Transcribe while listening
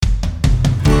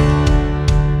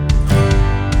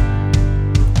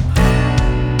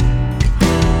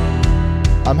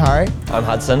I'm Harry. I'm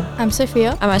Hudson. I'm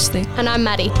Sophia. I'm Ashley. And I'm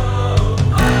Maddie.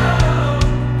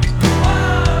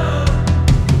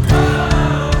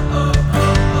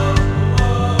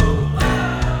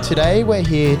 Today we're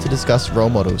here to discuss role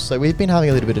models. So we've been having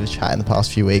a little bit of a chat in the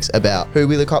past few weeks about who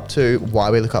we look up to,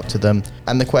 why we look up to them,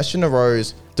 and the question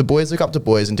arose, do boys look up to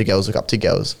boys and do girls look up to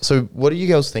girls? So what do you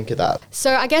girls think of that?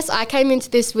 So I guess I came into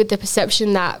this with the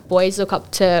perception that boys look up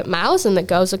to males and that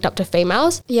girls looked up to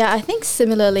females. Yeah, I think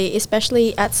similarly,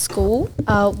 especially at school,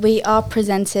 we are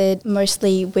presented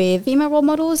mostly with female role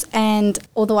models, and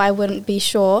although I wouldn't be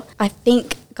sure, I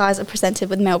think guys are presented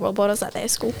with male role models at their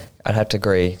school. I'd have to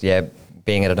agree, yeah.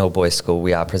 Being at an all-boys school,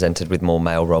 we are presented with more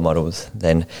male role models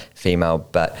than female,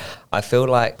 but I feel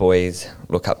like boys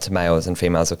look up to males and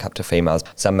females look up to females.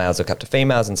 Some males look up to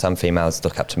females and some females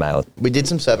look up to males. We did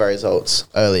some survey results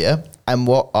earlier, and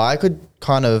what I could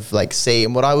kind of like see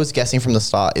and what I was guessing from the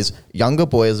start is younger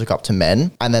boys look up to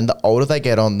men, and then the older they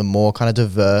get on, the more kind of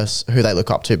diverse who they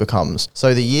look up to becomes.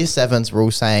 So the year sevens were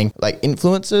all saying like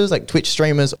influencers, like Twitch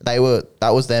streamers, that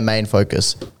was their main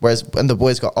focus. Whereas when the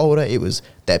boys got older, it was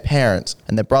their parents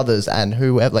and their brothers and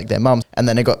whoever, like their mums, and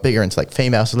then it got bigger into like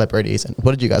female celebrities. And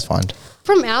what did you guys find?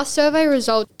 From our survey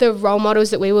result, the role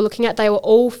models that we were looking at, they were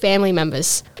all family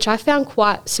members, which I found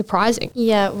quite surprising.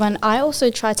 Yeah, when I also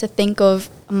try to think of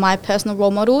my personal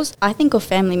role models, I think of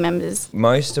family members.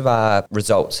 Most of our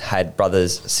results had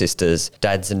brothers, sisters,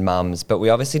 dads and mums, but we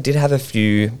obviously did have a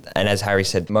few, and as Harry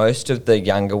said, most of the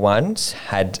younger ones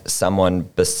had someone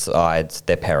besides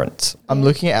their parents. I'm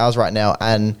looking at ours right now,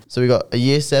 and so we got a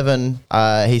year seven,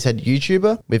 he said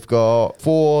YouTuber. We've got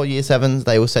 4 year sevens,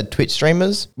 they all said Twitch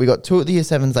streamers. We got 2 of the year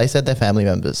sevens, they said they're family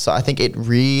members. So I think it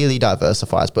really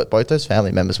diversifies, but both those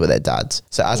family members were their dads.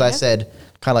 So as I said,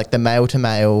 kind of like the male to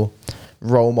male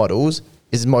role models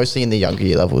is mostly in the younger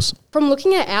year levels. From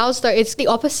looking at ours though, it's the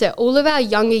opposite. All of our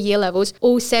younger year levels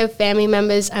all said family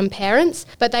members and parents,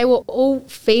 but they were all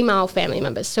female family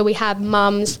members. So we had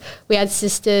mums, we had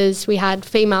sisters, we had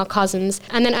female cousins.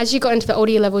 And then as you got into the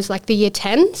older year levels, like the year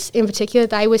 10s in particular,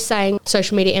 they were saying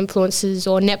social media influencers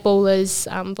or netballers,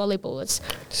 volleyballers.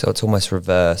 So it's almost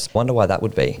reverse. Wonder why that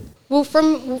would be. Well,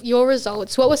 from your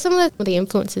results, what were some of the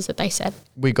influences that they said?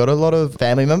 We got a lot of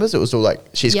family members. It was all like,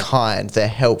 she's kind, they're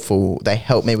helpful, they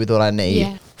help me with what I need.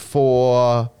 Yeah.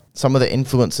 For some of the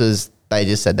influencers, they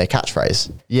just said their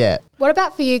catchphrase. Yeah. What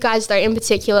about for you guys though, in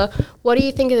particular? What do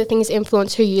you think are the things that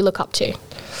influence who you look up to?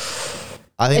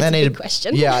 I think It's they a need big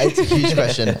question. Yeah, it's a huge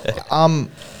question.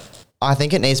 I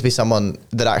think it needs to be someone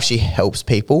that actually helps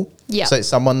people. Yeah. So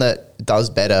someone that does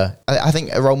better. I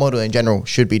think a role model in general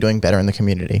should be doing better in the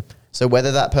community. So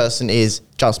whether that person is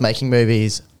just making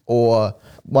movies, or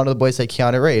one of the boys said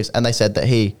Keanu Reeves, and they said that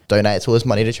he donates all his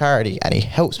money to charity and he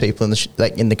helps people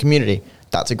in the community.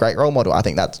 That's a great role model. I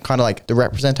think that's kind of like the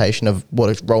representation of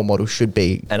what a role model should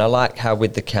be. And I like how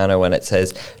with the Keanu one it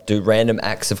says, do random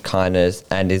acts of kindness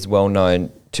and is well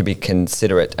known to be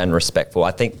considerate and respectful.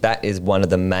 I think that is one of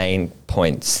the main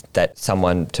points that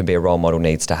someone to be a role model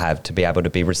needs to have, to be able to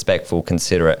be respectful,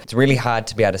 considerate. It's really hard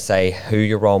to be able to say who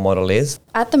your role model is.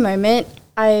 At the moment,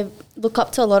 I look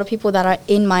up to a lot of people that are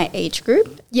in my age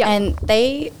group. Yeah. And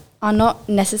they are not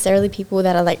necessarily people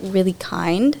that are like really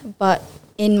kind, but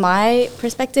in my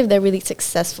perspective, they're really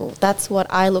successful. That's what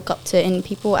I look up to in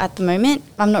people at the moment.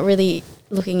 I'm not really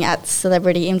looking at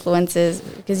celebrity influencers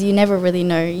because you never really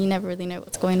know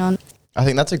what's going on. I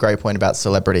think that's a great point about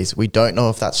celebrities. We don't know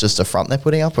if that's just a front they're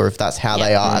putting up or if that's how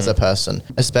they are as a person.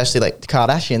 Especially like the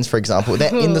Kardashians, for example.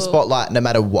 They're in the spotlight no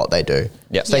matter what they do.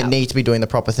 Yep. So they need to be doing the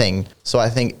proper thing. So I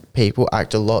think people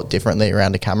act a lot differently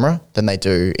around a camera than they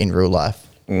do in real life.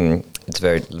 It's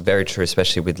very, very true,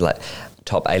 especially with like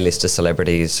top A-lister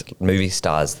celebrities, movie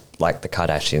stars like the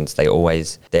Kardashians.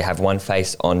 They have one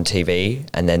face on TV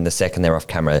and then the second they're off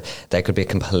camera, they could be a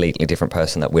completely different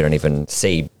person that we don't even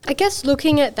see. I guess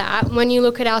looking at that, when you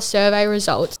look at our survey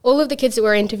results, all of the kids that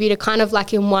were interviewed are kind of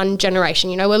like in one generation.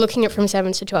 You know, we're looking at from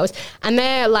 7s to 12s, and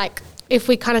they're like, if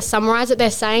we kind of summarise it,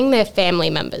 they're saying they're family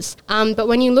members. But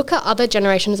when you look at other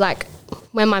generations, like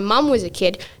when my mum was a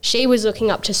kid, she was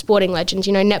looking up to sporting legends,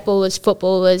 you know, netballers,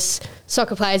 footballers,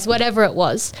 soccer players, whatever it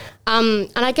was. And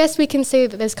I guess we can see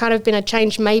that there's kind of been a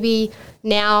change. Maybe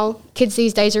now kids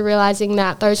these days are realising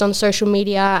that those on social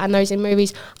media and those in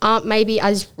movies aren't maybe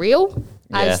as real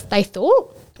as they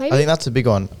thought. Maybe. I think that's a big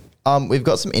one. We've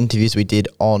got some interviews we did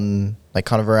on like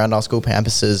kind of around our school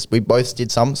campuses. We both did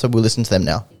some, so we'll listen to them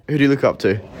now. Who do you look up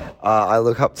to? I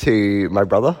look up to my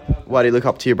brother. Why do you look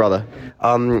up to your brother?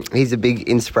 He's a big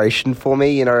inspiration for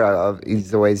me. You know,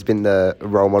 he's always been the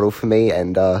role model for me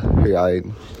and who I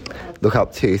look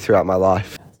up to throughout my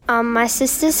life. My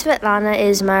sister Svetlana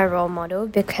is my role model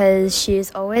because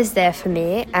she's always there for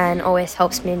me and always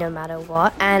helps me no matter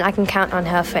what, and I can count on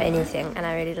her for anything, and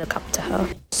I really look up to her.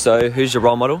 So who's your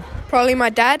role model? Probably my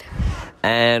dad.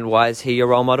 And why is he your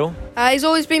role model? He's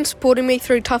always been supporting me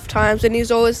through tough times, and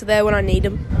he's always there when I need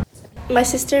him. My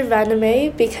sister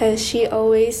Vaname, because she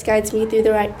always guides me through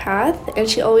the right path and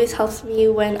she always helps me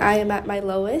when I am at my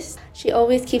lowest. She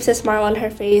always keeps a smile on her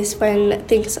face when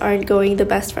things aren't going the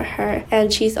best for her,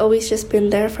 and she's always just been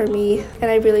there for me,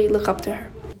 and I really look up to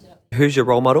her. Who's your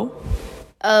role model?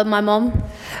 My mom,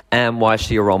 And why is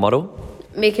she your role model?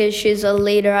 because she's a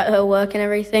leader at her work and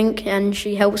everything, and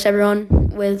she helps everyone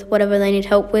with whatever they need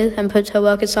help with and puts her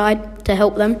work aside to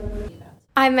help them.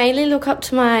 I mainly look up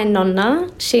to my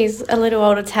nonna. She's a little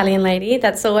old Italian lady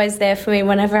that's always there for me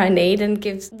whenever I need and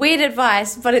gives weird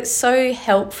advice, but it's so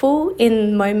helpful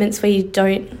in moments where you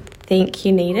don't think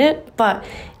you need it. But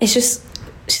it's just,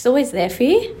 she's always there for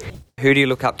you. Who do you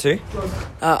look up to?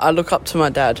 I look up to my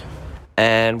dad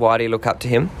And why do you look up to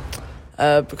him?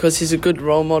 because he's a good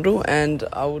role model and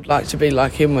I would like to be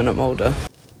like him when I'm older.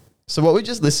 So what we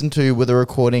just listened to were the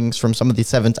recordings from some of the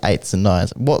 7s, 8s and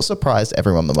 9s. What surprised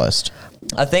everyone the most?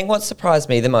 I think what surprised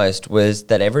me the most was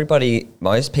that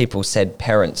most people said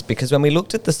parents, because when we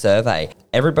looked at the survey,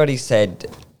 everybody said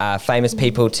famous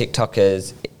people,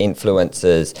 TikTokers,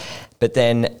 influencers, but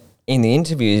then in the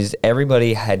interviews,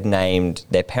 everybody had named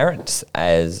their parents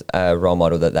as a role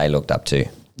model that they looked up to.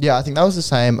 Yeah, I think that was the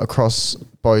same across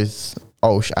both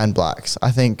Olsh and Blacks.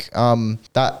 I think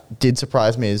that did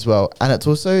surprise me as well. And it's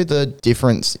also the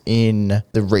difference in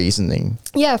the reasoning.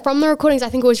 Yeah, from the recordings, I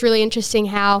think it was really interesting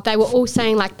how they were all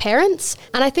saying like parents.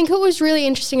 And I think it was really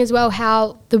interesting as well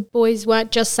how the boys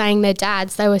weren't just saying their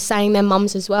dads, they were saying their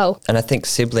mums as well. And I think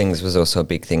siblings was also a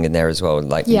big thing in there as well.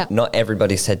 Like, not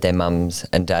everybody said their mums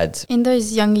and dads. In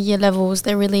those younger year levels,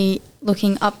 they're really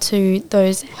looking up to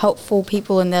those helpful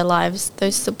people in their lives,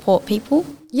 those support people.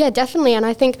 Yeah, definitely. And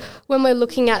I think when we're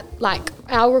looking at like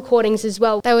our recordings as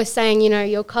well, they were saying, you know,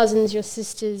 your cousins, your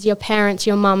sisters, your parents,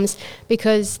 your mums,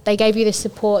 because they gave you the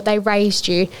support, they raised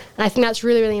you. And I think that's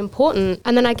really, really important.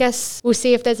 And then I guess we'll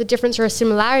see if there's a difference or a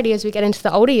similarity as we get into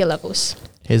the older year levels.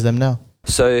 Here's them now.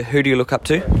 So who do you look up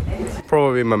to?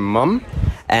 Probably my mum.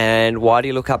 And why do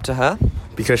you look up to her?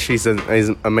 Because she's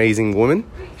an amazing woman.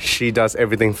 She does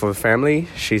everything for the family.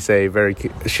 She's a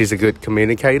good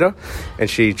communicator, and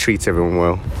she treats everyone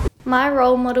well. My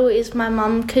role model is my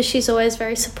mum because she's always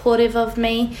very supportive of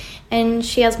me and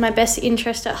she has my best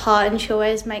interest at heart and she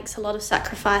always makes a lot of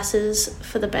sacrifices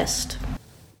for the best.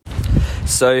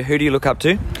 So who do you look up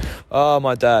to?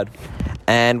 My dad.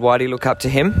 And why do you look up to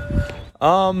him?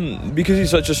 Because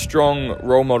he's such a strong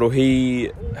role model.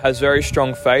 He has very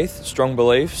strong faith, strong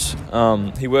beliefs.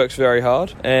 He works very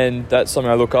hard, and that's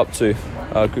something I look up to.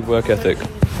 Good work ethic.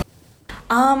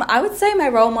 I would say my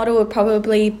role model would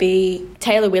probably be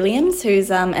Taylor Williams,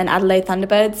 who's an Adelaide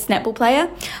Thunderbirds netball player.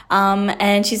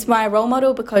 And she's my role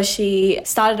model because she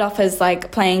started off as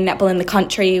like playing netball in the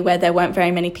country where there weren't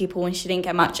very many people and she didn't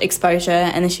get much exposure.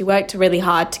 And then she worked really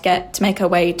hard to make her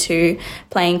way to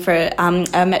playing for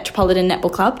a Metropolitan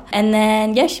Netball Club. And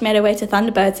then, she made her way to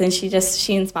Thunderbirds and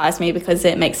she inspires me because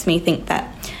it makes me think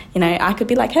that, you know, I could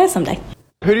be like her someday.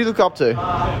 Who do you look up to?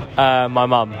 My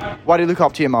mum. Why do you look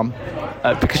up to your mum?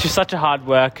 Because she's such a hard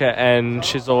worker and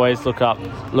she's always look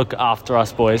after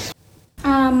us boys.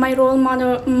 My role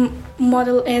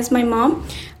model is my mom.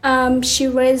 She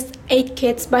raised 8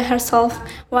 kids by herself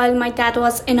while my dad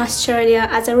was in Australia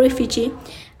as a refugee.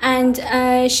 And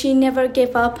she never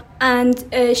gave up and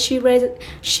she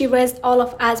raised all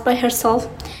of us by herself.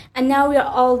 And now we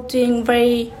are all doing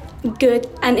very good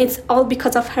and it's all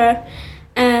because of her.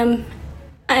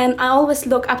 And I always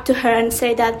look up to her and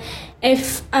say that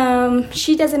if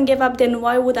she doesn't give up, then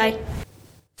why would I?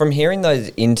 From hearing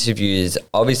those interviews,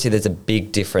 obviously there's a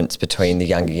big difference between the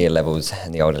younger year levels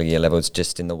and the older year levels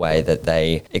just in the way that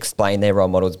they explain their role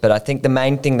models. But I think the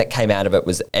main thing that came out of it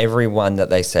was everyone that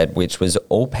they said, which was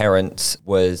all parents,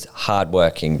 was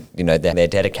hardworking. You know, they're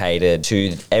dedicated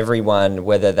to everyone,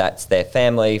 whether that's their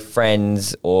family,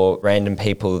 friends, or random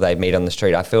people they meet on the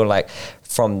street. I feel like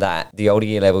from that, the older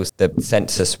year levels, the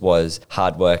census was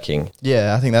hardworking.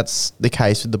 Yeah, I think that's the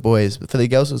case with the boys. But for the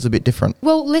girls, it was a bit different.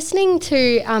 Well, listening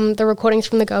to the recordings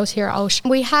from the girls here at Olsh,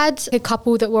 we had a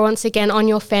couple that were once again on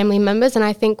your family members. And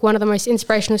I think one of the most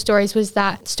inspirational stories was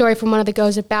that story from one of the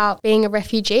girls about being a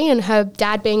refugee and her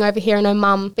dad being over here and her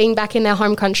mum being back in their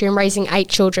home country and raising 8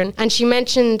 children. And she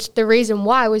mentioned the reason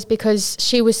why was because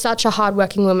she was such a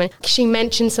hardworking woman. She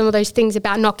mentioned some of those things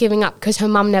about not giving up because her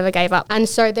mum never gave up. And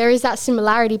so there is that similarity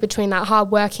similarity between that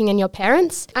hardworking and your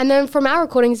parents. And then from our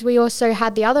recordings, we also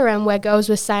had the other end where girls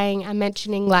were saying and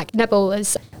mentioning like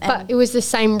netballers, but it was the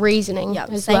same reasoning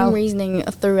as same well. reasoning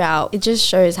throughout. It just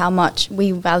shows how much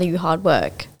we value hard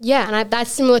work. Yeah, and that's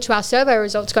similar to our survey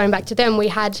results. Going back to them, we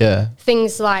had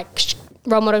things like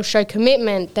role models show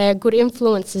commitment, they're good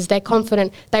influences, they're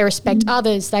confident, they respect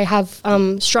others, they have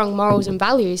strong morals and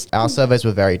values. Our surveys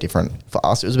were very different. For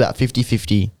us, it was about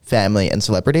 50-50 family and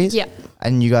celebrities. Yeah.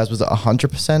 And you guys was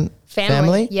 100%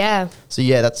 family? Yeah. So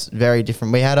yeah, that's very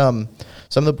different. We had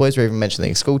some of the boys were even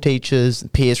mentioning school teachers,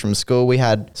 peers from school. We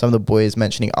had some of the boys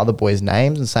mentioning other boys'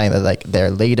 names and saying that like they're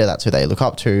a leader, that's who they look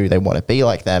up to, they want to be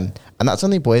like them. And that's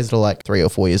only boys that are like 3 or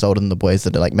 4 years older than the boys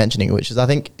that are like mentioning, which is I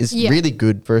think is really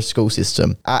good for a school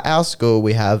system. At our school,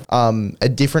 we have a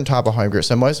different type of home group.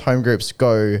 So most home groups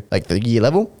go like the year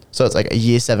level. So it's like a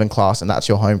year 7 class and that's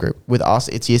your home group. With us,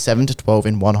 it's year 7 to 12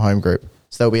 in one home group.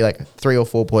 So there'll be like 3 or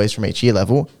 4 boys from each year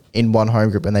level in one home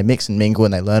group and they mix and mingle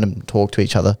and they learn and talk to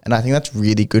each other. And I think that's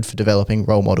really good for developing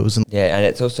role models. And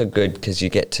it's also good because you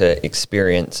get to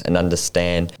experience and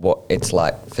understand what it's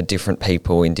like for different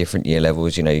people in different year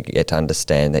levels. You know, you get to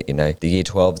understand that, you know, the year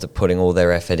 12s are putting all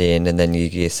their effort in and then your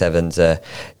year 7s are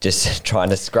just trying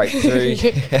to scrape through.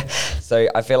 So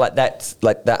I feel like that's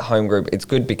like that home group. It's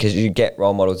good because you get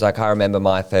role models. Like I remember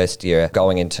my first year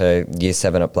going into year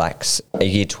 7 at Blacks, a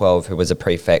year 12 who was a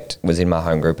prefect was in my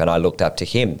home group and I looked up to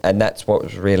him. And that's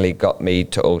what really got me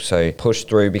to also push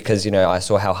through because, you know, I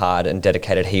saw how hard and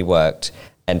dedicated he worked.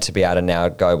 And to be able to now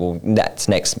go, well,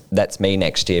 that's me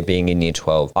next year being in year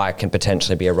 12. I can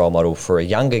potentially be a role model for a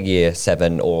younger year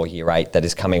 7 or year 8 that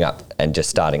is coming up and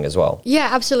just starting as well. Yeah,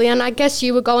 absolutely. And I guess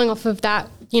you were going off of that,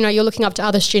 you know, you're looking up to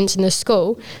other students in the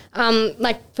school.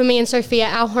 Like for me and Sophia,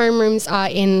 our homerooms are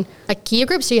in like year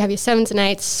groups. So you have your 7s and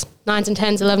 8s, 9s and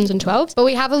 10s, 11s and 12s. But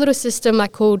we have a little system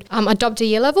like called Adopt a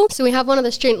Year Level. So we have one of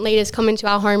the student leaders come into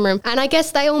our homeroom. And I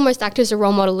guess they almost act as a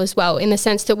role model as well in the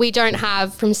sense that we don't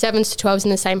have from 7s to 12s in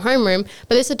the same homeroom.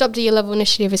 But this Adopt a Year Level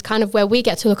initiative is kind of where we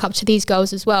get to look up to these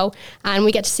girls as well. And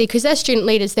we get to see, because they're student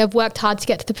leaders, they've worked hard to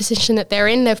get to the position that they're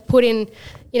in. They've put in,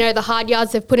 you know, the hard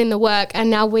yards, they've put in the work, and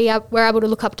now we're able to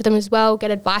look up to them as well,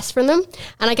 get advice from them.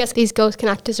 And I guess these girls can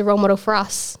act as a role model for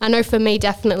us. I know for me,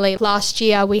 definitely, last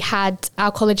year we had our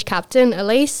college captain,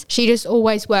 Elise. She just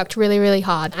always worked really, really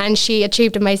hard and she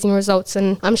achieved amazing results.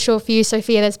 And I'm sure for you,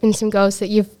 Sophia, there's been some girls that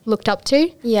you've looked up to.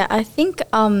 Yeah, I think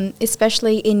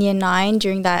especially in year 9,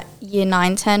 during that year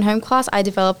 9-10 home class, I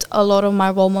developed a lot of my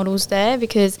role models there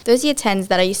because those year 10s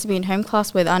that I used to be in home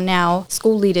class with are now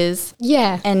school leaders.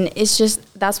 Yeah. And it's just,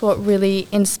 that's what really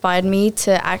inspired me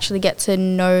to actually get to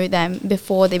know them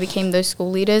before they became those school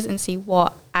leaders and see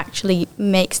what actually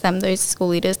makes them those school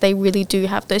leaders. They really do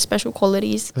have those special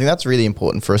qualities. I think that's really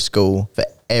important for a school, for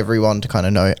everyone to kind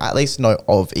of know, at least know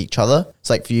of each other. It's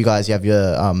like for you guys, you have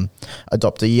your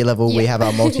Adopt a Year Level. We have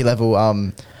our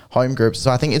multi-level home groups.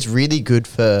 So I think it's really good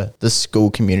for the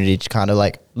school community to kind of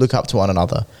like look up to one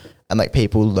another and like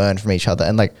people learn from each other.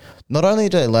 And like not only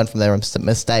do they learn from their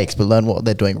mistakes, but learn what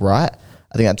they're doing right.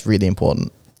 I think that's really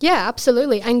important. Yeah,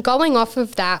 absolutely. And going off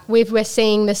of that, we're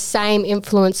seeing the same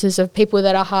influences of people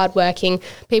that are hardworking,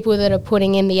 people that are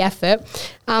putting in the effort.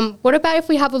 What about if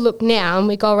we have a look now and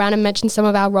we go around and mention some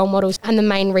of our role models and the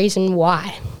main reason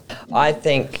why? I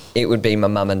think it would be my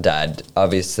mum and dad.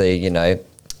 Obviously, you know,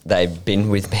 they've been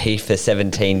with me for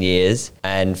 17 years.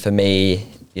 And for me,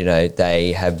 you know,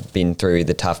 they have been through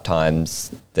the tough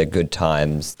times, the good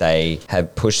times. They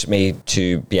have pushed me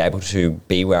to be able to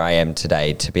be where I am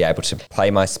today, to be able to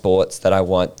play my sports that I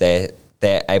want. They're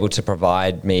able to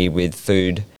provide me with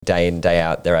food day in, day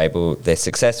out. They're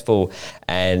successful.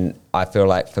 And I feel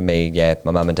like for me, yeah,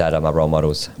 my mum and dad are my role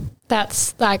models.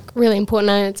 That's like really important.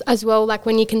 And it's as well, like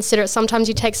when you consider it, sometimes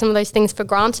you take some of those things for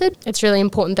granted. It's really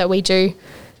important that we do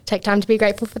take time to be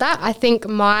grateful for that. I think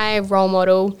my role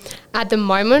model at the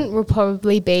moment will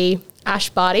probably be Ash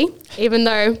Barty, even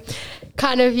though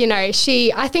kind of, you know,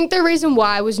 I think the reason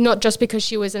why was not just because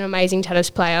she was an amazing tennis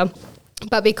player,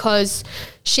 but because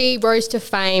she rose to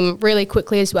fame really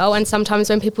quickly as well. And sometimes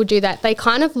when people do that, they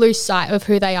kind of lose sight of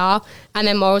who they are and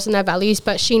their morals and their values,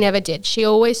 but she never did. She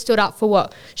always stood up for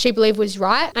what she believed was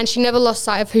right, and she never lost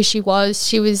sight of who she was.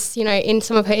 She was, you know, in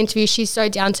some of her interviews, she's so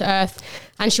down to earth,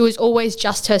 and she was always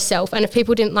just herself. And if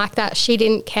people didn't like that, she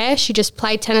didn't care. She just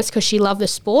played tennis because she loved the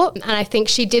sport. And I think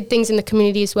she did things in the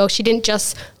community as well. She didn't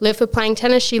just live for playing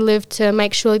tennis. She lived to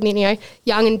make sure that, you know,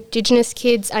 young Indigenous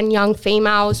kids and young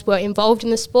females were involved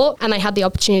in the sport and they had the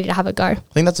opportunity to have a go. I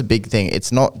think that's a big thing.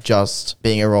 It's not just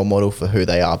being a role model for who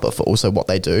they are, but for also what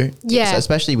they do. Yeah. So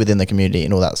especially within the community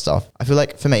and all that stuff. I feel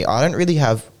like for me, I don't really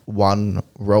have one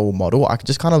role model. I could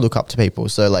just kind of look up to people.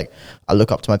 So like I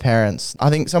look up to my parents. I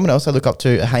think someone else I look up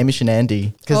to, Hamish and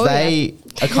Andy, because they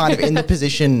are kind of in the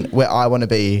position where I want to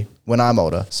be when I'm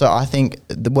older. So I think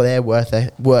their work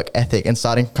ethic and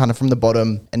starting kind of from the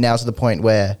bottom and now to the point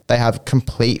where they have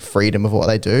complete freedom of what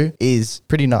they do is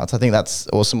pretty nuts. I think that's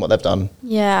awesome what they've done.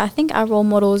 Yeah, I think our role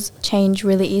models change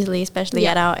really easily, especially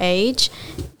at our age.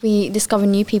 We discover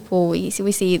new people. We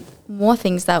see more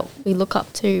things that we look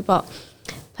up to. But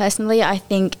personally, I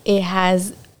think it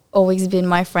has always been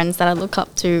my friends that I look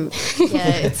up to.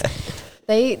 Yeah,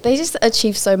 they just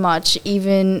achieve so much,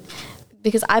 even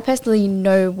because I personally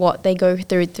know what they go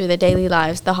through their daily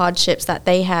lives, the hardships that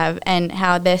they have and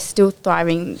how they're still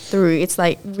thriving through. It's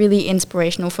like really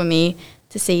inspirational for me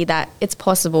to see that it's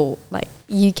possible. Like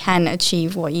you can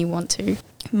achieve what you want to.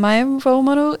 My role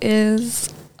model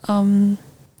is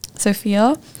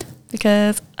Sophia,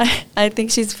 because I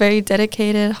think she's very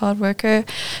dedicated, hard worker.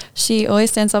 She always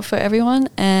stands up for everyone,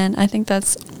 and I think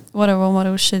that's what a role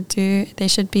model should do. They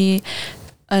should be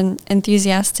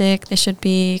enthusiastic, they should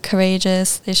be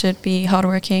courageous, they should be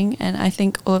hardworking, and I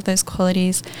think all of those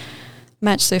qualities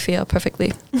match Sophia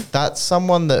perfectly. That's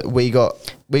someone that we got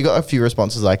a few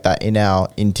responses like that in our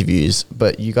interviews,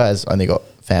 but you guys only got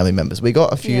family members. We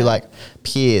got a few like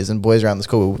peers and boys around the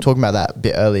school. We were talking about that a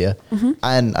bit earlier.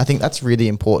 And I think that's really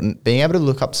important, being able to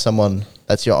look up to someone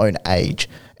that's your own age.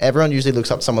 Everyone usually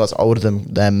looks up to someone that's older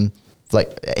than them,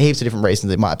 like heaps of different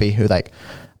reasons. It might be who like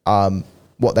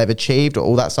what they've achieved or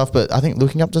all that stuff, but I think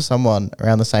looking up to someone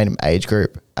around the same age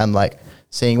group and like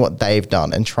seeing what they've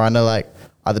done and trying to like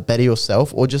either better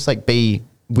yourself or just like be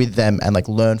with them and like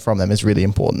learn from them is really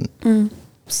important.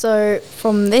 So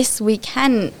from this, we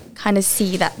can kind of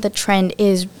see that the trend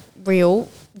is real.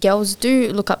 Girls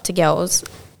do look up to girls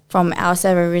from our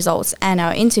survey results and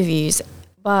our interviews,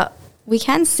 but we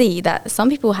can see that some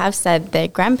people have said their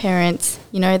grandparents,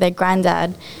 their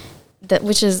granddad,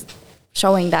 which is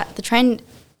showing that the trend,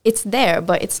 it's there,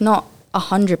 but it's not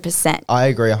 100%. I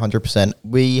agree 100%.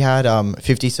 We had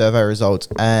 50 survey results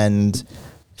and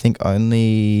I think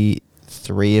only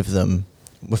 3 of them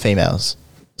were females.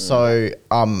 So,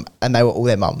 and they were all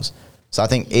their mums. So I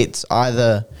think it's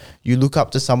either you look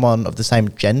up to someone of the same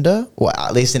gender, or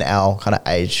at least in our kind of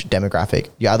age demographic,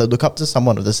 you either look up to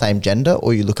someone of the same gender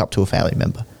or you look up to a family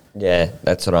member. Yeah,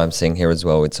 that's what I'm seeing here as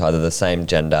well. It's either the same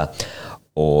gender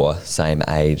or same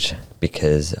age,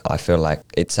 because I feel like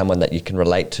it's someone that you can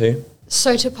relate to.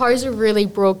 So to pose a really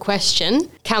broad question,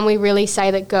 can we really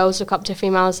say that girls look up to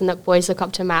females and that boys look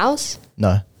up to males?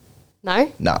 No.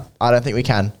 No? No, I don't think we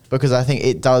can, because I think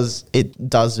it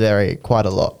does vary quite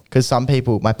a lot. Because some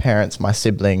people, my parents, my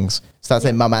siblings, so that's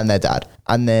their mum and their dad.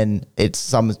 And then it's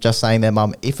some just saying their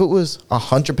mum. If it was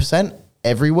 100%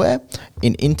 everywhere,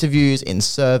 in interviews, in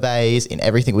surveys, in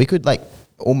everything, we could like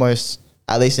almost,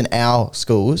 at least in our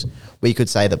schools, we could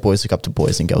say that boys look up to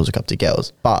boys and girls look up to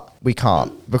girls. But we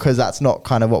can't, because that's not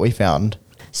kind of what we found.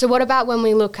 So what about when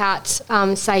we look at,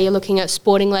 say you're looking at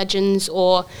sporting legends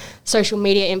or social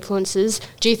media influencers,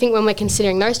 do you think when we're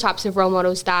considering those types of role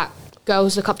models that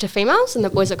girls look up to females and the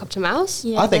boys look up to males?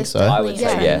 Yeah, I think so. I would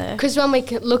say, yeah. Because when we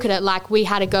look at it, like we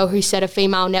had a girl who said a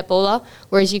female netballer,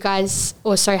 whereas you guys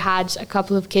also had a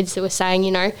couple of kids that were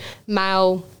saying,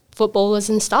 male footballers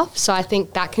and stuff. So I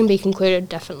think that can be concluded,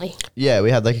 definitely. Yeah,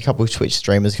 we had like a couple of Twitch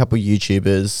streamers, a couple of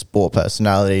YouTubers, sport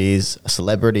personalities,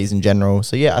 celebrities in general.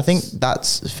 So yeah, I think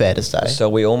that's fair to say. So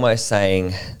we're almost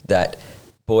saying that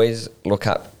boys look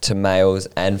up to males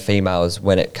and females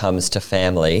when it comes to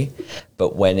family,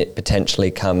 but when it potentially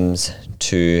comes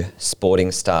to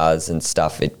sporting stars and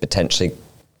stuff, it potentially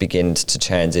begins to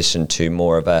transition to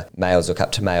more of a males look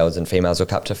up to males and females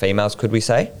look up to females, could we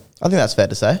say? I think that's fair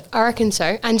to say. I reckon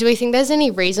so. And do we think there's any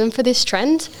reason for this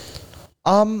trend?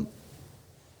 I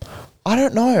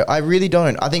don't know. I really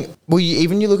don't. I think,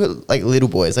 you look at like little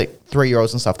boys, like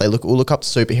 3-year-olds and stuff, they all look up to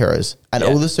superheroes. And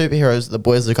all the superheroes the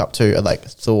boys look up to are like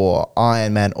Thor,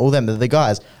 Iron Man, all them, they're the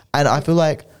guys. And I feel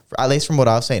like, at least from what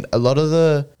I've seen, a lot of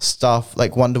the stuff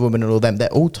like Wonder Woman and all them,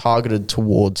 they're all targeted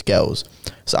towards girls.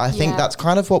 So I think that's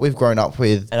kind of what we've grown up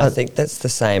with. And I think that's the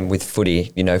same with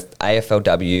footy.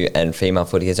 AFLW and female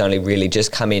footy has only really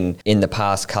just come in the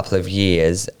past couple of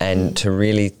years. And to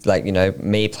really,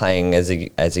 me playing as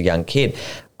a young kid,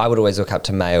 I would always look up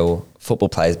to male football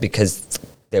players because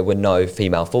there were no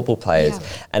female football players.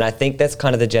 Yeah. And I think that's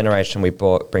kind of the generation we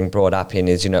brought up in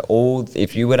is,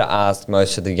 if you were to ask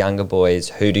most of the younger boys,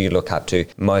 who do you look up to?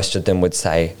 Most of them would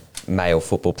say male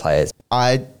football players.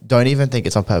 I don't even think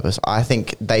it's on purpose. I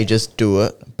think they just do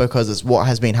it because it's what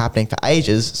has been happening for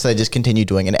ages. So they just continue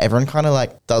doing it. And everyone kind of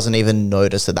like doesn't even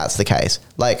notice that that's the case.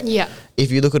 Like,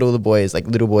 if you look at all the boys, like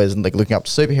little boys and like looking up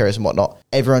to superheroes and whatnot,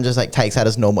 everyone just like takes that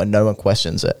as normal and no one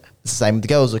questions it. It's the same with the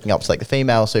girls looking up to like the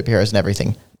female superheroes and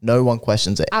everything. No one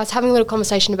questions it. I was having a little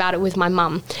conversation about it with my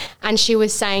mum, and she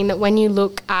was saying that when you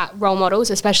look at role models,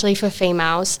 especially for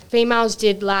females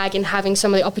did lag in having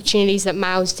some of the opportunities that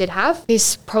males did have.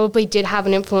 This probably did have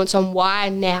an influence on why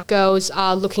now girls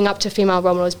are looking up to female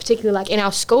role models, particularly like in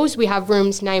our schools we have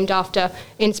rooms named after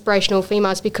inspirational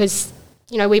females because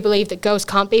we believe that girls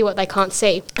can't be what they can't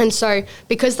see. And so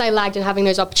because they lagged in having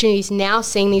those opportunities, now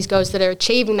seeing these girls that are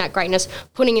achieving that greatness,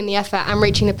 putting in the effort and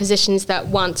reaching the positions that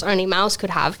once only males could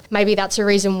have, maybe that's a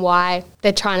reason why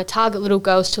they're trying to target little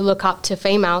girls to look up to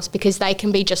females because they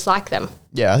can be just like them.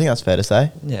 Yeah, I think that's fair to say.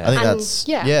 Yeah. I think that's,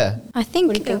 yeah. I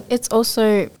think it's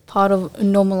also part of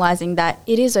normalizing that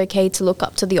it is okay to look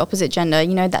up to the opposite gender.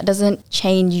 That doesn't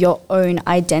change your own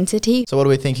identity. So what are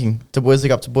we thinking? Do boys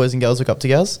look up to boys and girls look up to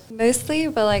girls? Mostly,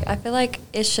 but like I feel like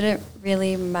it shouldn't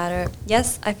really matter.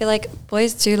 Yes, I feel like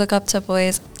boys do look up to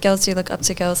boys, girls do look up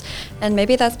to girls, and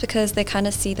maybe that's because they kind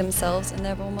of see themselves in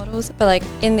their role models. But like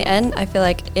in the end, I feel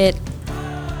like it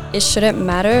shouldn't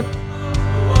matter.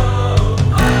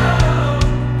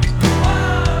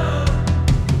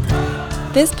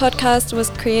 This podcast was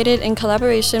created in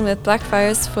collaboration with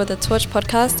Blackfriars for the Torch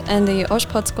podcast and the Osh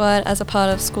Pod Squad as a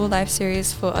part of School Life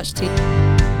series for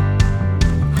UHT.